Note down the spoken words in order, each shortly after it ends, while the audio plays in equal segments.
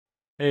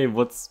Hey,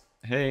 what's...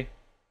 Hey.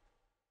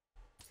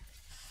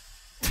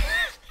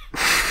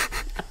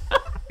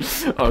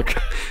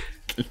 Okay.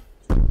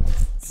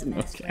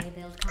 Okay.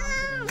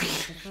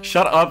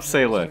 Shut up,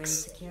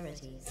 Salix.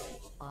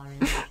 Why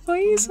are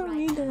you so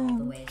mean to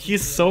him?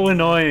 He's so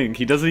annoying.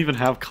 He doesn't even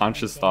have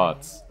conscious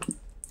thoughts.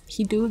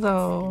 He do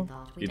though.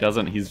 He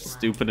doesn't. He's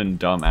stupid and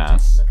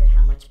dumbass.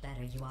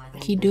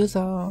 He do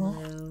though.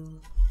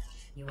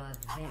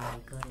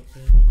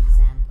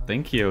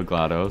 Thank you,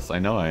 GLaDOS. I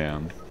know I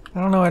am. I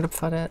don't know where to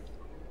put it.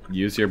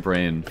 Use your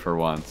brain for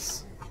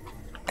once.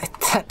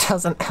 That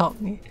doesn't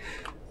help me.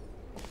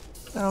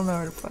 I don't know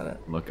where to put it.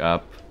 Look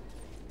up.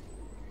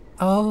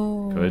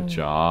 Oh. Good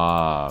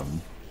job.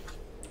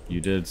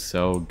 You did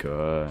so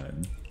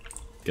good.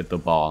 Get the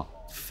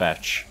ball.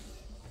 Fetch.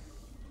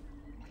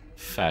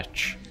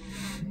 Fetch.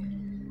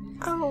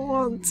 I don't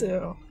want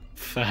to.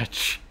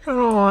 Fetch. I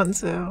don't want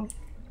to.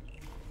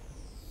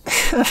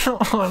 I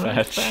don't want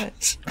to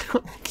Fetch.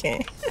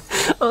 Okay.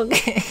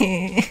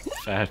 Okay.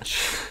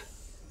 Fetch.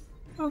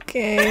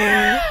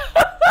 Okay.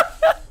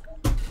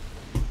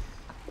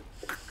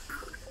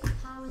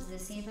 How is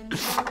this even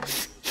without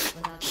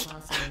the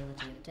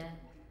possibility of death?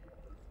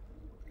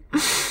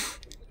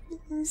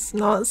 It's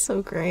not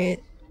so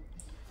great.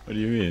 What do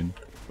you mean?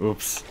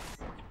 Oops.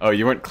 Oh,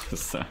 you weren't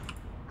close enough.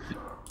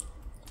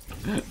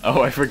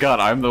 Oh, I forgot.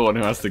 I'm the one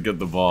who has to get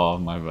the ball.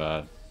 My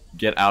bad.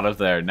 Get out of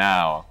there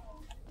now.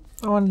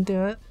 I want to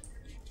do it.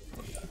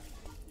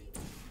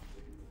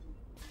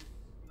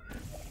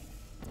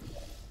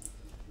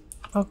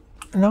 Oh,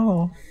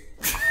 no.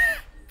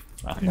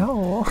 Fine.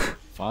 No.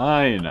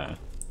 Fine.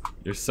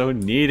 You're so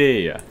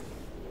needy.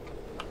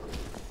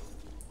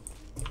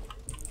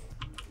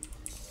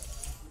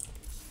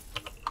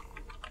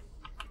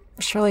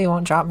 Surely you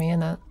won't drop me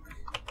in it.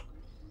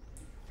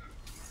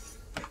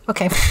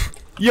 Okay.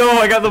 Yo,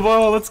 I got the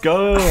ball. Let's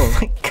go. Oh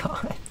my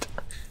god.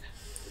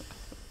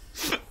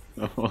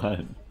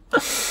 What?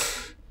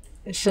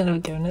 I shouldn't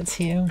have given it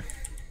to you.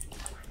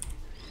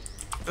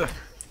 I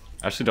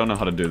actually don't know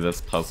how to do this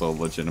puzzle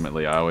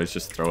legitimately. I always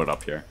just throw it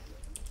up here.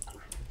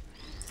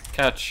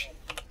 Catch.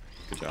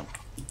 Good job.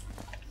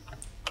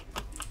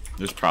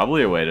 There's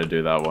probably a way to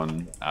do that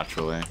one,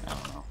 actually. I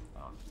don't know.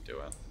 I'll just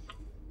do it.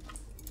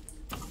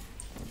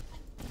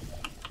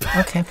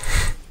 Okay.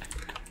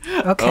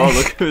 Okay. Oh,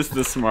 look who's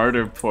the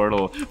smarter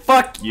portal.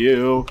 Fuck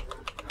you!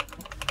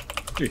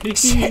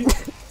 Shit.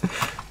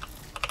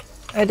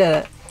 I did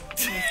it.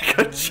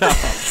 Good job.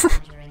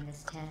 During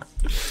this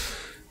test.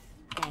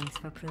 Thanks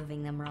for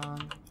proving them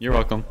wrong. You're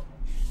welcome.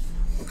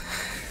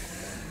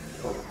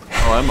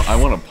 Oh, I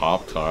want a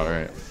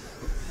Pop-Tart.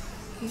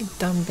 You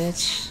dumb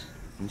bitch.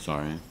 I'm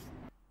sorry.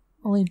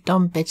 Only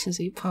dumb bitches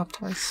eat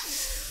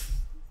Pop-Tarts.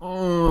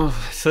 Oh,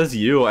 it says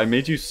you. I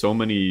made you so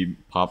many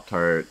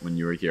Pop-Tart when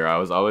you were here. I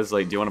was always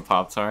like, do you want a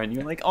Pop-Tart? And you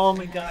were like, oh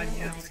my god,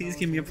 yeah, please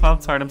give me a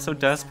Pop-Tart. I'm so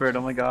desperate.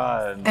 Oh my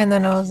god. And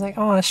then I was like,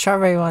 I want a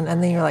strawberry one.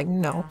 And then you're like,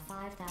 no.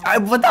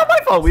 But not my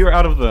fault. We were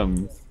out of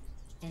them.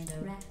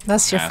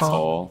 That's your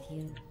fault.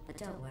 Asshole.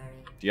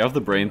 Do you have the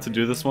brain to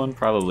do this one?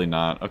 Probably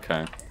not.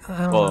 Okay. I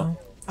don't Well, know.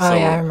 Oh so-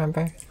 yeah, I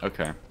remember.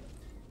 Okay.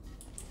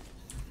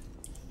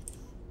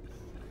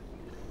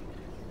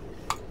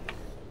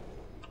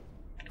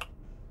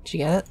 Did you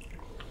get it?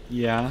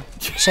 Yeah.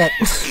 Shit.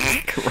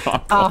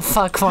 Wrong Oh one.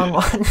 fuck, wrong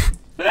one.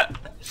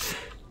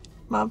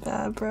 My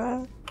bad,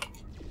 bruh.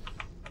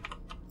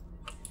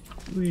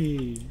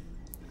 Wee.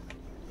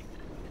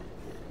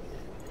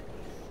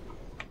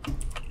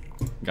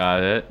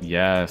 Got it?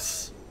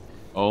 Yes.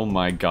 Oh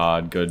my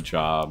god, good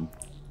job.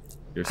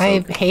 You're so I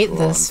cool hate and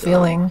this good.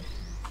 feeling.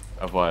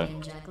 Of what?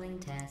 Juggling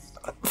test.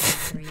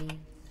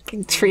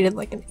 Being treated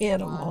like an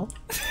animal.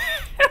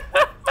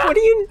 What are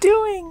you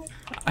doing?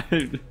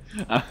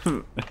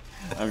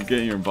 I'm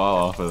getting your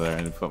ball off of there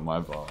and put my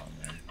ball on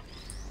there.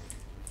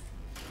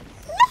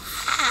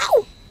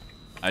 Ow!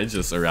 I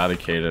just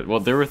eradicated. Well,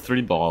 there were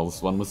 3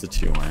 balls. One was a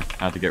tumor.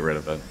 I had to get rid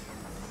of it.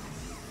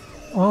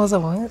 What was it?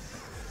 What?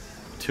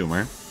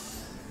 Tumor.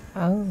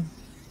 Oh,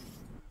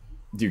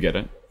 Do you get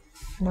it?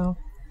 no.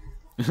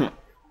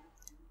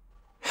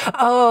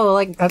 Oh,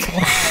 like, okay.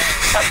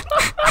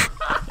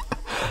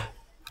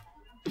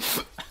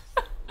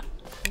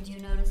 Did you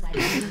notice I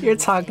didn't You're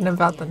talking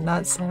about the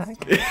nutsack.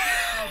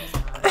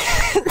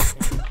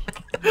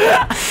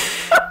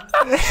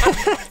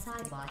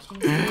 outside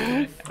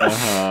watching?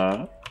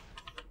 Uh-huh.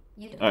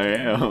 You don't I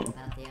know am.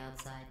 about the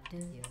outside, do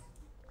you?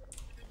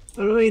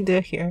 What do we do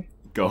here?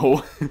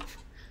 Go.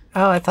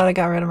 Oh, I thought I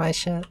got rid of my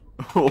shit.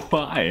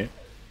 Why?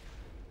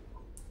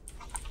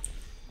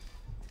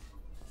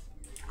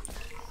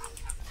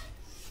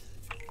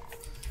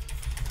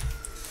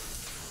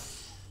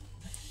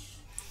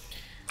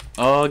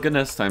 Oh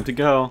goodness, time to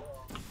go.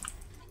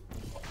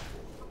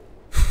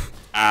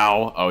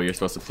 Ow. Oh, you're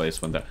supposed to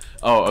place one there.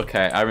 Oh,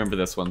 okay, I remember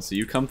this one. So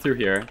you come through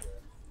here.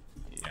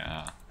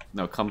 Yeah.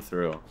 No, come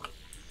through.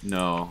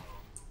 No.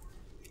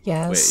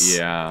 Yes. Wait,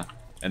 yeah.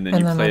 And then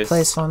And you then place... I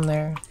place one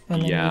there,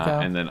 and then yeah, you go.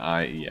 and then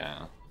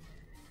yeah.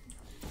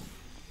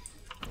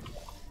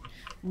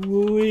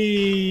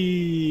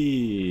 Wee.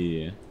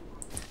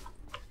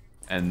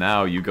 And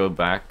now you go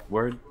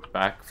backward,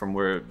 back from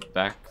where,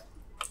 back.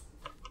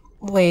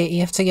 Wait, you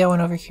have to get one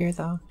over here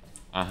though.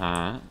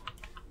 Uh-huh.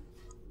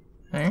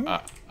 Huh?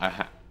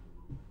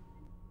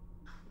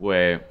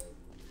 Wait.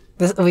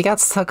 We got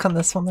stuck on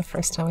this one the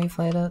first time we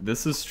played it.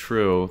 This is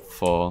true,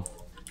 full.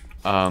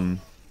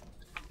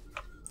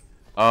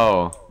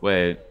 Oh,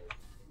 wait.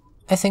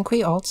 I think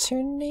we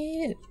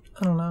alternate?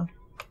 I don't know.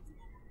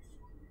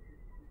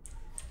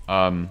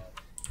 I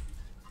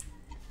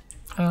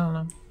don't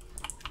know.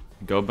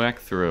 Go back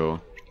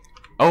through.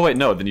 Oh wait,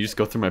 no, then you just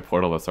go through my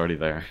portal that's already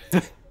there.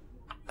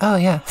 Oh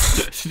yeah.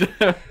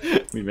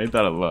 We made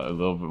that a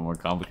little bit more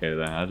complicated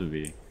than it had to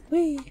be.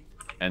 Whee!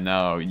 And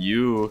now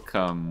you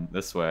come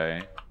this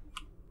way,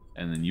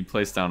 and then you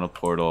place down a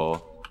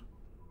portal.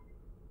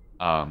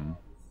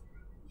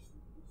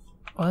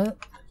 What?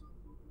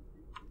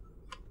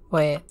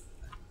 Wait.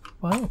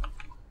 What?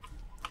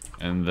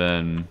 And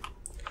then...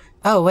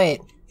 Oh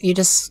wait, you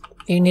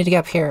need to get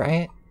up here,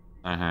 right?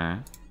 Uh-huh.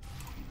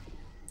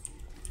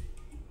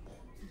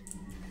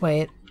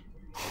 Wait.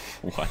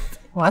 What?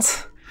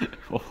 What?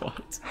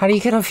 What? How do you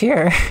get up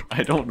here?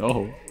 I don't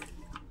know.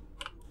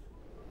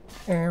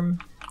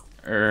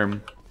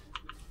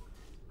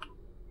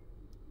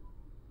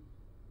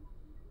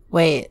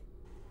 Wait.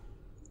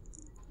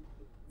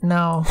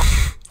 No.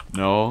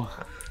 No?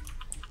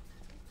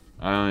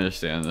 I don't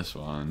understand this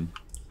one.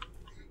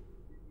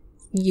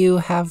 You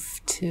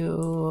have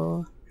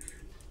to...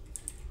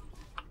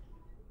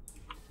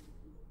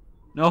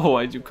 No,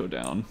 why'd you go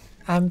down?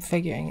 I'm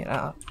figuring it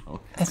out.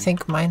 Okay. I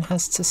think mine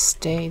has to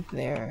stay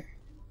there.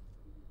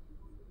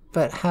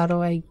 But how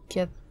do I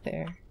get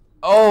there?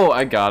 Oh,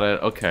 I got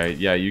it. Okay,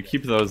 yeah, you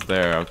keep those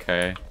there,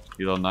 okay?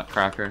 You little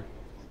nutcracker.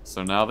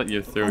 So now that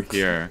you're through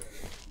here,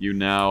 you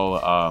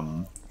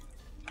now,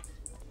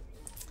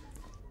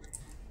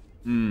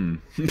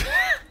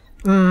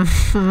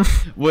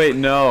 Wait,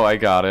 no, I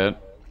got it.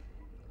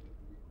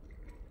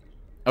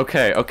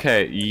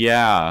 Okay,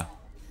 yeah.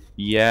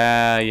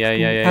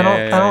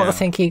 I don't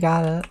think he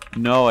got it.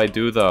 No, I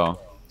do though.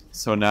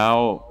 So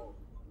now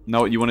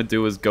what you want to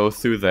do is go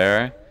through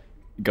there,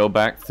 go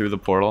back through the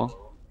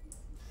portal.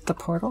 The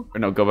portal? Or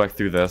no, go back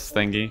through this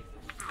thingy,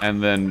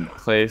 and then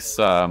place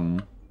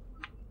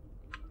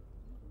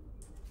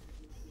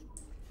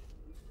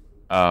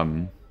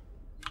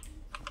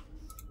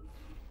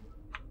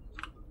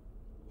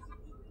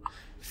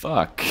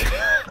fuck.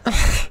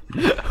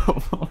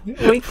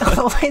 We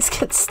always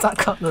get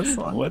stuck on this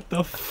one. What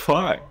the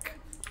fuck?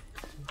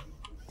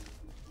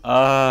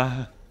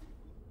 Huh?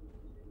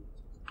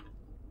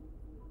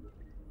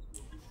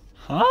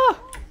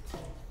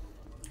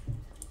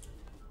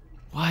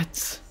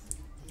 What?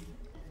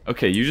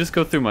 Okay, you just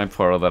go through my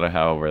portal that I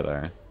have over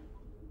there.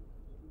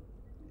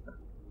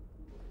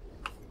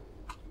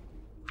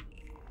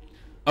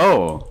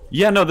 Oh,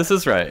 yeah, no, this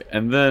is right.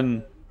 And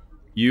then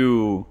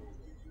you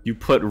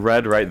put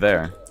red right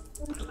there.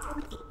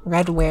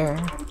 Red where?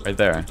 Right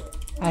there.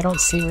 I don't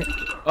see it.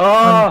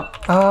 Oh!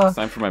 It's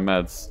time for my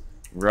meds.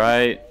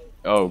 Right.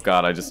 Oh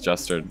god, I just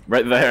gestured.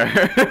 Right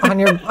there.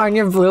 on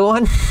your blue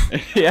one?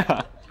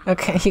 Yeah.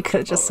 Okay, you could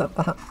have just said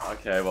that.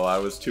 Okay, well I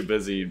was too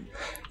busy.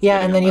 Yeah,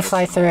 and then you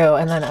fly through,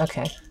 and then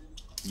okay.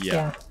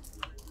 Yeah.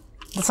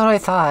 That's what I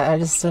thought. I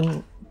just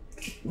didn't.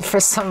 For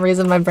some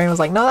reason, my brain was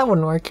like, "No, that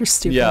wouldn't work. You're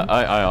stupid." Yeah,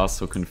 I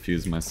also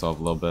confused myself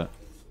a little bit.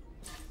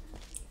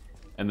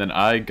 And then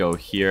I go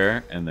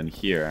here, and then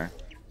here,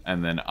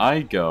 and then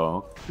I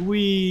go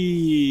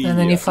wee. And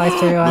then you fly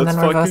through, and then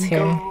we're both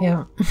here.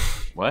 Yeah.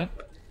 What?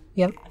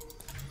 Yep.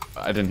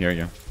 I didn't hear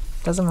you.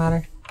 Doesn't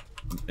matter.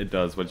 It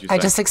does. What'd you say? I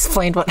just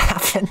explained what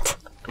happened.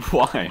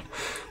 Why?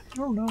 I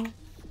don't know.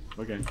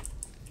 Okay.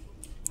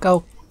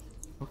 Go.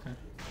 Okay.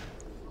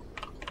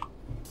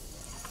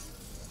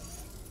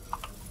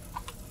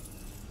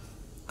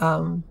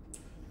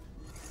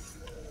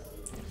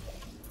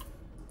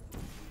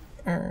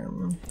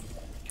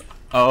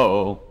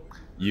 Oh,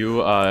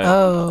 you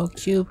Oh,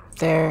 cube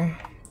there.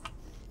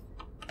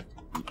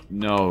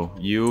 No,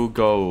 you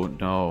go.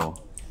 No,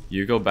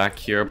 you go back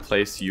here.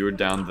 Place you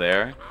down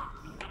there,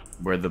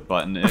 where the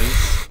button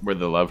is, where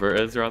the lever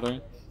is,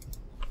 rather.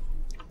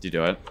 Do you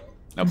do it?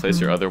 Now place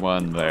your other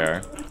one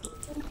there.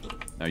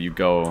 Now you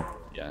go.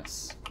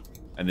 Yes,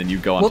 and then you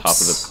go on top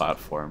of the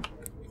platform.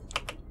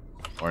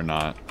 Or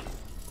not.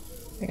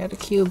 I got a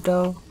cube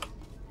though.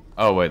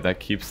 Oh wait,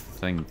 that keeps the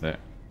thing there.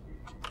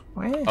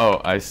 Where?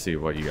 Oh, I see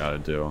what you gotta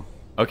do.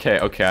 Okay,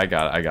 I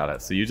got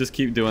it. So you just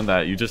keep doing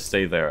that. You just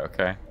stay there,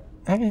 okay?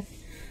 Okay.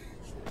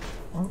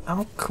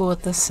 I'm cool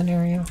with this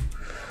scenario.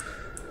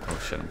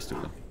 Oh shit, I'm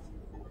stupid.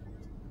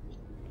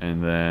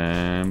 And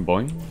then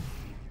boing.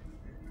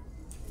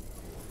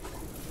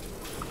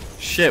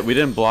 Shit, we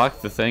didn't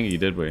block the thingy,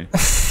 did we?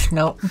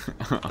 Nope.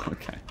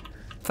 Okay.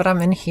 But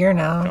I'm in here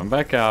now. Come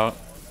back out.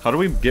 How do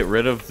we get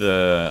rid of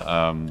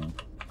the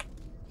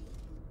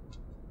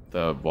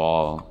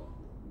wall?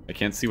 I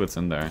can't see what's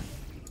in there.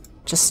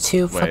 Just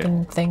two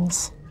fucking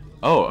things.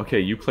 Oh, okay,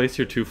 you place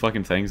your two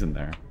fucking things in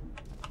there.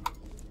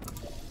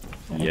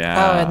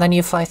 Yeah. Oh, and then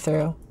you fly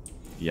through.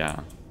 Yeah.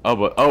 Oh,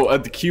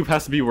 but the cube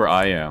has to be where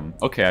I am.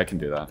 Okay, I can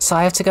do that. So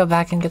I have to go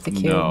back and get the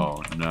cube?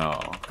 No,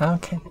 no.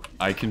 Okay.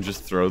 I can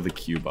just throw the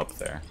cube up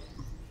there.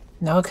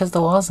 No, because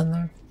the wall's in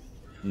there.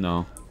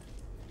 No.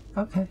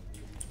 Okay.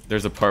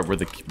 There's a part where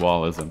the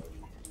wall isn't.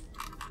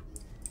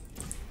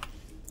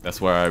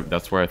 That's where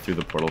I threw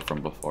the portal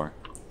from before.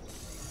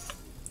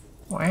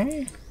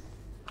 Where?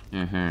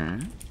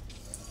 Mm-hmm.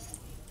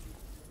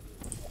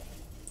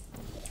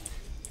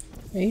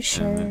 Are you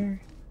sure?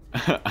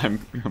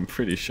 I'm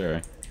pretty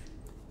sure.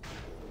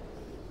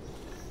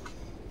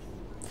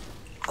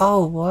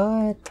 Oh,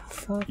 what the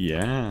fuck?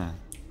 Yeah.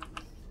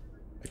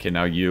 Okay,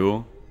 now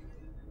you.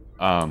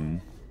 Oh,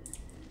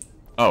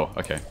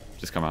 okay.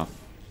 Just come out.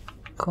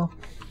 Cool.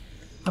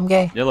 I'm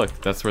gay. Yeah, look.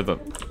 That's where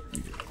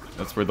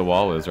the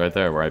wall is, right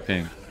there, where I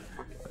pinged.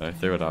 I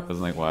threw it up.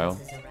 Isn't that wild?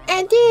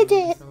 I did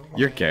it.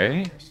 You're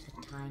gay?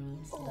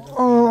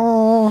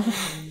 Oh.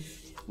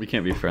 We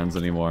can't be friends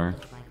anymore.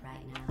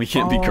 We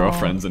can't be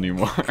girlfriends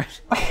anymore.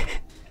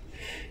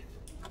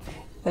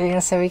 They're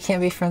gonna say we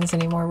can't be friends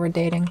anymore. We're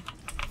dating.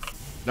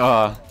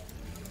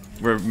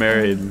 We're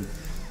married.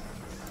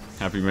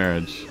 Happy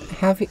marriage.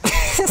 Happy.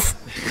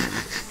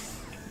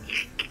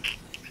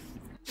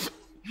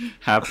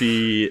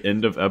 Happy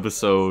end of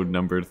episode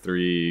number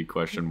 3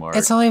 question mark.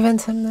 It's only been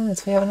 10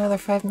 minutes. We have another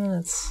 5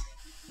 minutes.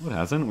 What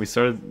hasn't? We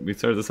started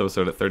this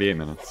episode at 38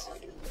 minutes.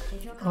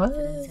 If your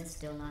confidence is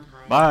still not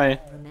high, Bye.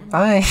 remember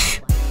Bye.